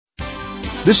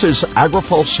This is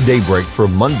AgriPulse Daybreak for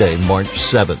Monday, March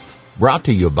 7th, brought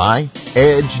to you by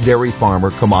Edge Dairy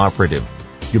Farmer Cooperative.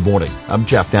 Good morning. I'm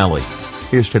Jeff Nally.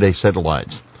 Here's today's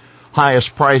headlines.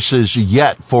 Highest prices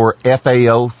yet for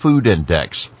FAO Food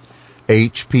Index.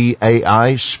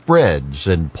 HPAI spreads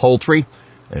in poultry,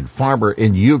 and farmer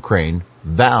in Ukraine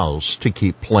vows to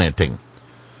keep planting.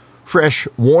 Fresh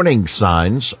warning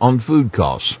signs on food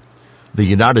costs. The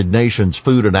United Nations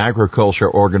Food and Agriculture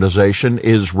Organization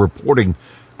is reporting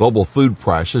global food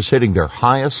prices hitting their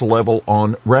highest level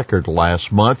on record last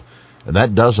month, and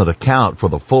that doesn't account for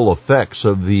the full effects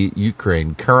of the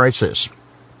Ukraine crisis.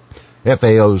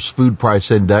 FAO's food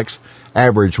price index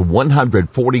averaged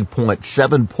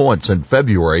 140.7 points in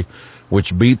February,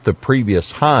 which beat the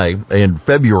previous high in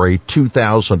February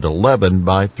 2011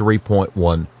 by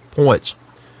 3.1 points.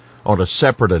 On a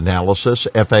separate analysis,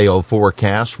 FAO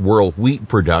forecasts world wheat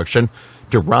production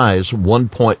to rise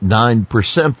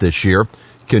 1.9% this year,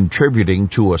 contributing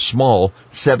to a small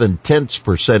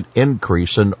 0.7%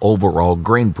 increase in overall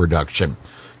grain production.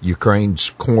 Ukraine's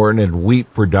corn and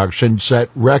wheat production set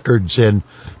records in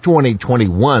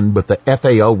 2021, but the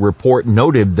FAO report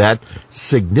noted that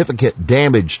significant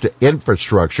damage to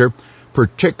infrastructure,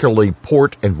 particularly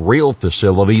port and rail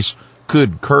facilities,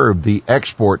 could curb the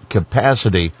export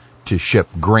capacity to ship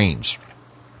grains.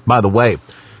 By the way,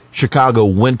 Chicago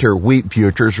winter wheat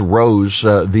futures rose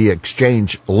the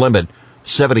exchange limit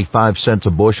 75 cents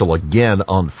a bushel again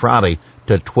on Friday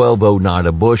to $12.09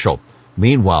 a bushel.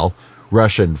 Meanwhile,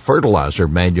 Russian fertilizer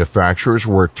manufacturers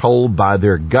were told by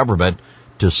their government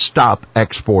to stop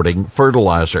exporting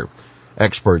fertilizer.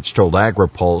 Experts told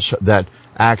AgriPulse that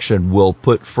action will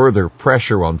put further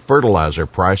pressure on fertilizer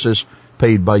prices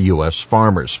paid by U.S.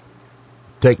 farmers.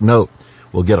 Take note.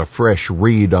 We'll get a fresh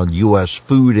read on U.S.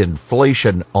 food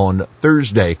inflation on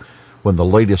Thursday when the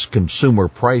latest consumer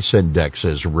price index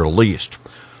is released.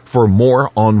 For more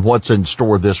on what's in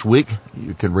store this week,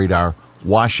 you can read our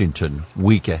Washington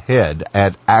Week Ahead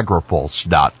at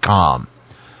agripulse.com.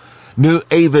 New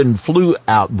avian flu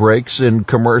outbreaks in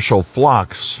commercial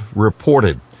flocks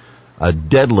reported. A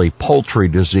deadly poultry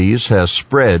disease has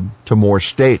spread to more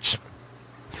states.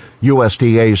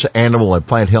 USDA's Animal and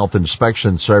Plant Health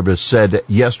Inspection Service said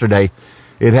yesterday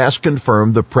it has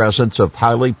confirmed the presence of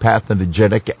highly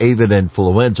pathogenic avian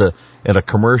influenza in a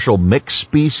commercial mixed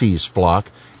species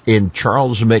flock in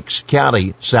Charles Mix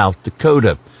County, South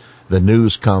Dakota. The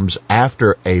news comes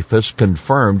after APHIS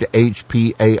confirmed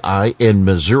HPAI in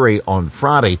Missouri on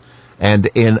Friday and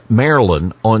in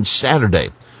Maryland on Saturday.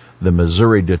 The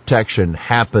Missouri detection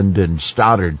happened in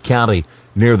Stoddard County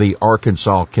near the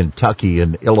Arkansas, Kentucky,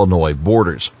 and Illinois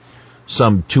borders.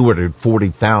 Some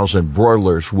 240,000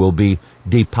 broilers will be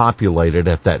depopulated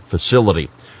at that facility.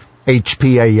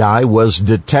 HPAI was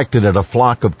detected at a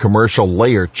flock of commercial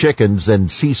layer chickens in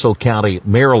Cecil County,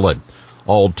 Maryland.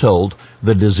 All told,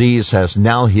 the disease has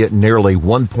now hit nearly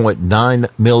 1.9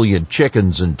 million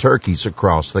chickens and turkeys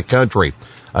across the country,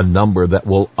 a number that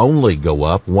will only go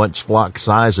up once flock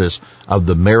sizes of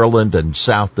the Maryland and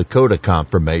South Dakota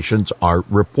confirmations are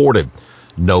reported.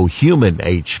 No human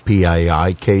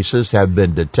HPAI cases have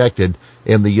been detected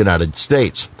in the United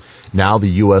States. Now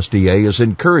the USDA is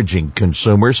encouraging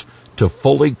consumers to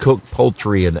fully cook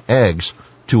poultry and eggs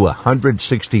to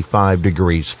 165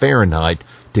 degrees Fahrenheit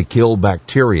to kill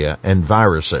bacteria and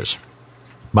viruses.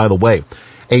 By the way,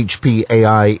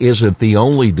 HPAI isn't the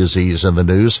only disease in the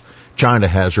news. China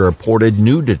has reported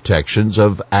new detections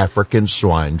of African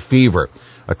swine fever.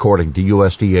 According to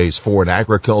USDA's Foreign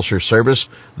Agriculture Service,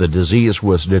 the disease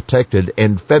was detected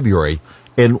in February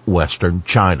in western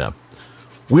China.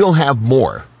 We'll have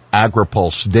more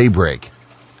AgriPulse Daybreak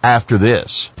after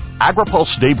this.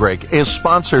 AgriPulse Daybreak is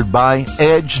sponsored by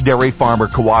Edge Dairy Farmer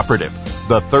Cooperative,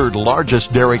 the third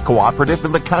largest dairy cooperative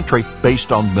in the country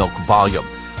based on milk volume.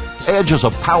 Edge is a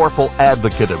powerful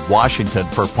advocate in Washington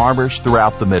for farmers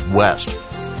throughout the Midwest.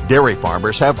 Dairy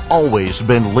farmers have always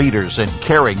been leaders in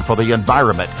caring for the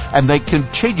environment, and they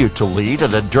continue to lead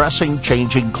in addressing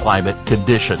changing climate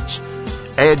conditions.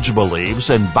 Edge believes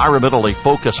environmentally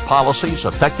focused policies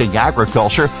affecting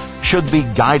agriculture should be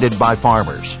guided by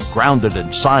farmers, grounded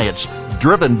in science,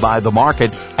 driven by the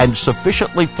market, and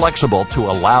sufficiently flexible to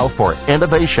allow for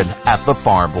innovation at the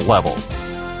farm level.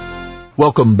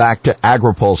 Welcome back to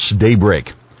AgriPulse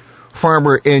Daybreak.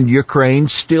 Farmer in Ukraine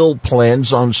still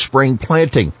plans on spring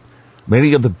planting.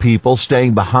 Many of the people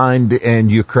staying behind in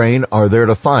Ukraine are there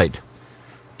to fight.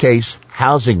 Case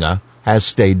Housinga has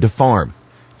stayed to farm.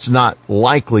 It's not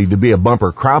likely to be a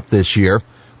bumper crop this year,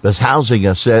 but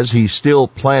Housinga says he's still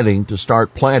planning to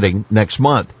start planting next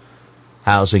month.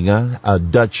 Huizinga, a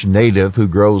Dutch native who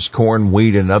grows corn,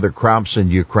 wheat, and other crops in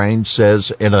Ukraine,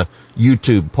 says in a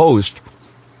YouTube post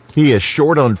he is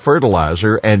short on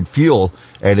fertilizer and fuel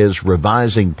and is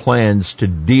revising plans to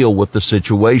deal with the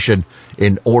situation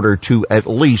in order to at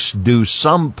least do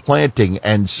some planting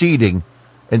and seeding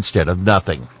instead of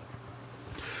nothing.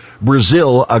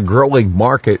 Brazil, a growing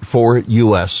market for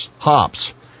U.S.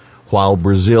 hops. While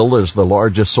Brazil is the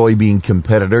largest soybean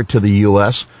competitor to the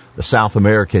U.S., the South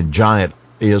American giant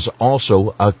is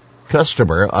also a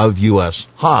customer of U.S.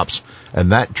 hops,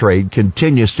 and that trade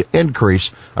continues to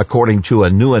increase according to a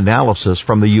new analysis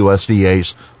from the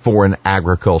USDA's Foreign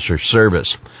Agriculture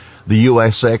Service. The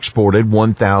U.S. exported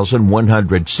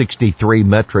 1,163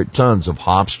 metric tons of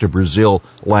hops to Brazil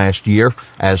last year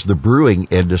as the brewing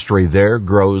industry there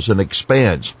grows and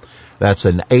expands. That's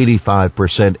an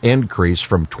 85% increase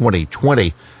from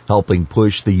 2020, helping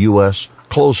push the U.S.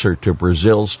 closer to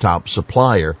Brazil's top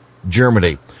supplier,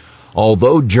 Germany.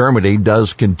 Although Germany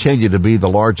does continue to be the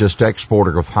largest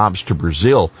exporter of hops to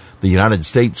Brazil, the United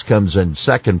States comes in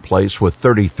second place with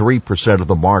 33% of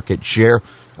the market share,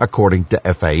 according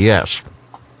to FAS.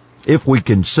 If we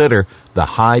consider the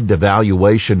high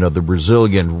devaluation of the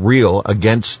Brazilian real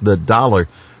against the dollar,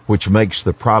 which makes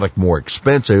the product more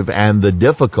expensive, and the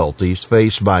difficulties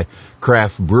faced by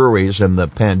craft breweries in the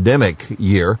pandemic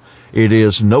year, it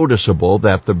is noticeable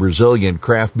that the Brazilian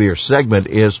craft beer segment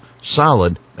is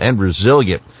solid and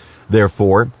resilient.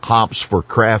 Therefore, hops for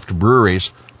craft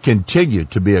breweries continue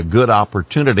to be a good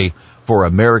opportunity for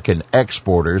American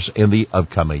exporters in the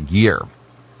upcoming year.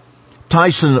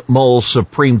 Tyson mulls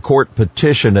Supreme Court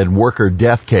petition and worker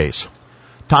death case.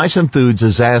 Tyson Foods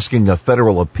is asking a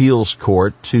federal appeals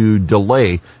court to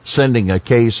delay sending a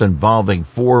case involving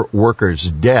 4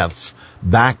 workers' deaths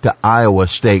back to Iowa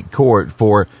State Court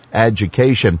for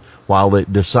adjudication while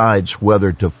it decides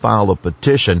whether to file a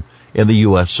petition in the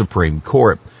U.S. Supreme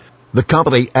Court. The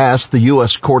company asked the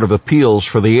U.S. Court of Appeals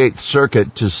for the 8th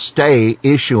Circuit to stay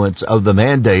issuance of the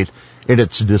mandate in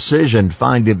its decision,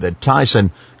 finding that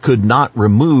Tyson could not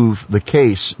remove the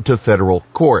case to federal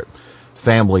court.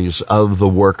 Families of the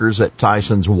workers at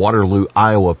Tyson's Waterloo,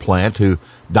 Iowa plant who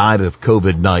died of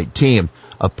COVID-19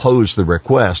 opposed the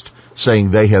request,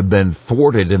 saying they have been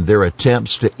thwarted in their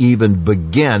attempts to even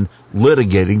begin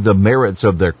litigating the merits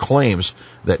of their claims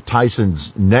that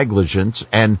Tyson's negligence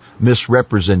and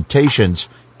misrepresentations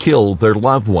killed their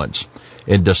loved ones.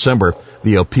 In December,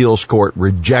 the appeals court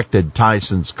rejected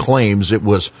Tyson's claims it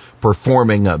was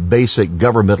performing a basic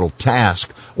governmental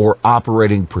task or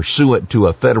operating pursuant to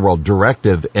a federal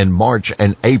directive in March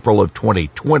and April of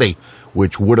 2020,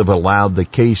 which would have allowed the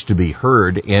case to be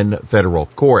heard in federal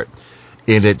court.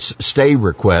 In its stay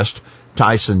request,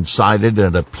 Tyson cited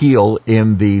an appeal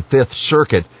in the 5th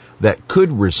Circuit that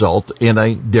could result in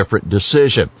a different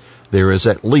decision. There is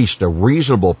at least a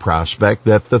reasonable prospect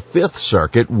that the 5th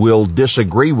Circuit will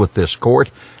disagree with this court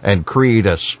and create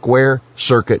a square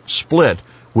circuit split,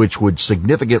 which would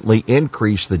significantly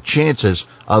increase the chances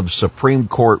of Supreme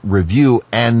Court review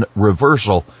and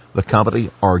reversal, the company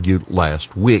argued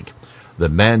last week. The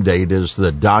mandate is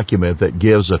the document that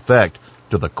gives effect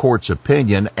to the court's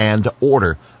opinion and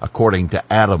order, according to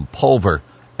Adam Pulver,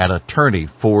 an attorney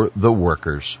for the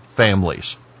workers'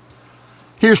 families.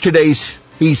 Here's today's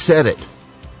He Said It.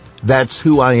 That's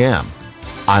who I am.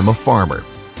 I'm a farmer.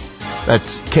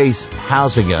 That's Case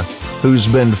Huizinga,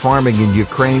 who's been farming in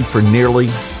Ukraine for nearly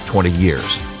 20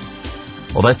 years.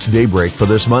 Well, that's Daybreak for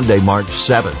this Monday, March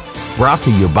 7th. Brought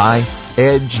to you by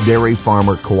Edge Dairy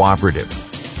Farmer Cooperative.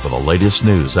 For the latest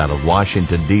news out of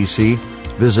Washington, D.C.,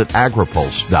 visit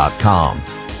agripulse.com.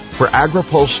 For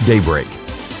AgriPulse Daybreak,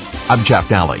 I'm Jeff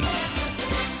Nally.